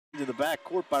into the back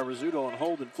court by Rizzuto, and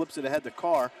Holden flips it ahead to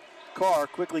Carr. Carr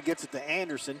quickly gets it to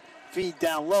Anderson. Feed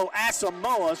down low.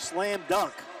 Asamoah slam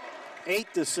dunk.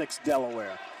 8-6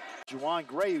 Delaware. Juwan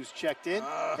Gray, who's checked in,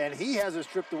 and he has it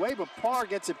stripped away, but Parr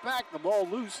gets it back. The ball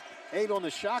loose. 8 on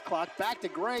the shot clock. Back to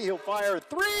Gray. He'll fire a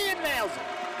 3 and nails it.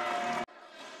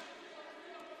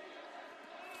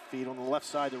 Feed on the left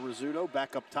side to Rizzuto.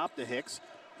 Back up top to Hicks.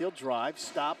 He'll drive,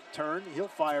 stop, turn. He'll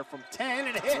fire from 10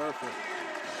 and hit. Perfect.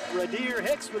 Radir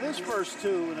Hicks with his first 2,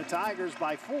 and the Tigers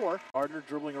by 4. Gardner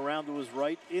dribbling around to his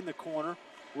right in the corner.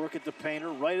 Work at the painter,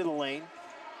 right of the lane.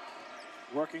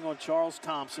 Working on Charles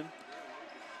Thompson.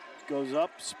 Goes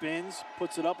up, spins,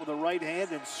 puts it up with the right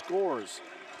hand, and scores.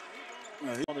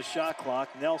 On the shot clock,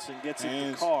 Nelson gets it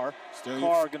to Carr.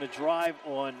 Carr going to drive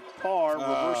on Parr.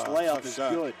 Reverse layup is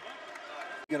good.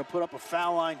 Going to put up a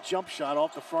foul line jump shot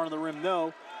off the front of the rim,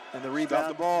 no. And the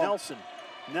rebound, Nelson.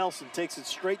 Nelson takes it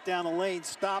straight down the lane,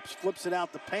 stops, flips it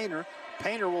out to Painter.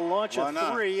 Painter will launch a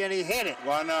 3, and he hit it.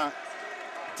 Why not?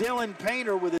 Dylan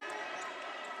Painter with it.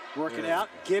 Working out.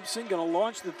 Gibson going to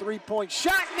launch the 3-point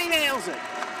shot, and he nails it.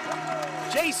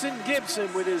 Jason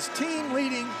Gibson with his team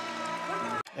leading.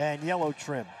 And yellow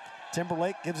trim.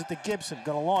 Timberlake gives it to Gibson.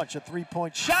 Going to launch a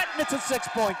 3-point shot, and it's a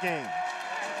 6-point game.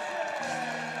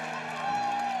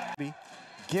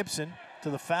 Gibson to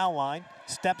the foul line,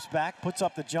 steps back, puts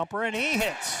up the jumper, and he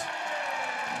hits.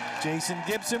 Jason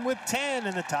Gibson with 10,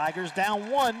 and the Tigers down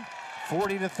 1,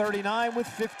 40-39 with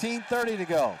 15:30 to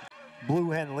go.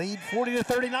 Blue Hen lead,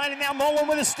 40-39, and now Nolan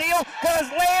with a steal. Goes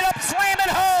lay it up, slam it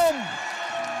home.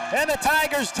 And the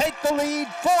Tigers take the lead,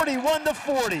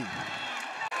 41-40.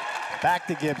 Back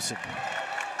to Gibson.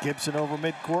 Gibson over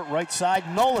midcourt, right side.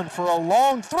 Nolan for a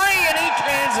long 3, and he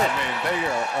cans it. I mean, they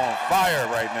are on fire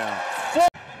right now.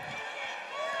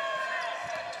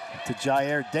 To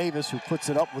Jair Davis, who puts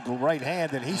it up with the right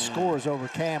hand, and he scores over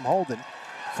Cam Holden,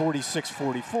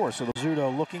 46-44. So the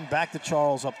Rizzuto looking back to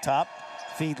Charles up top.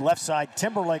 Feed left side,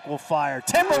 Timberlake will fire.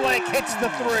 Timberlake hits the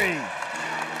 3.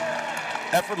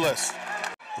 Effortless.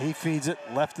 He feeds it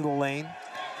left of the lane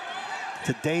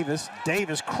to Davis.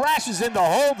 Davis crashes into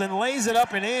Holden, lays it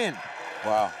up and in.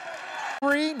 Wow.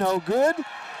 3, no good.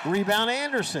 Rebound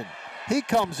Anderson. He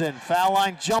comes in, foul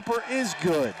line jumper is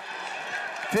good.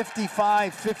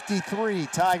 55-53,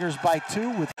 Tigers by 2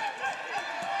 with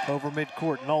over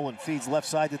midcourt. Nolan feeds left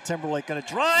side to Timberlake, gonna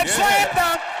drive, slam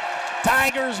dunk.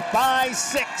 Tigers by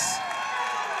 6.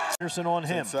 Anderson on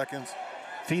him. 10 seconds.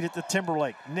 Feed it to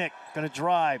Timberlake. Nick gonna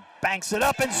drive, banks it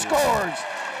up and scores.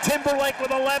 Timberlake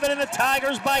with 11 and the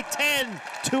Tigers by 10.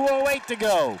 2:08 to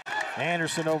go.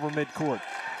 Anderson over midcourt.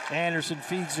 Anderson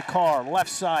feeds the Carr, left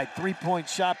side, 3-point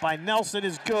shot by Nelson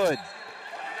is good.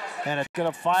 And it's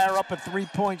gonna fire up a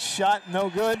 3-point shot, no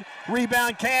good.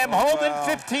 Rebound Cam Holden,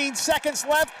 15 seconds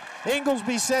left.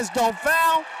 Inglesby says don't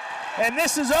foul, and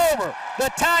this is over.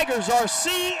 The Tigers are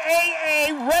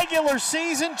CAA regular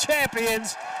season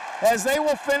champions as they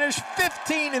will finish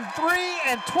 15-3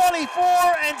 and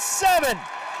 24-7.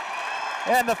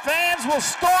 And the fans will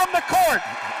storm the court.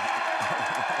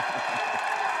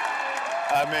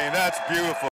 I mean, that's beautiful.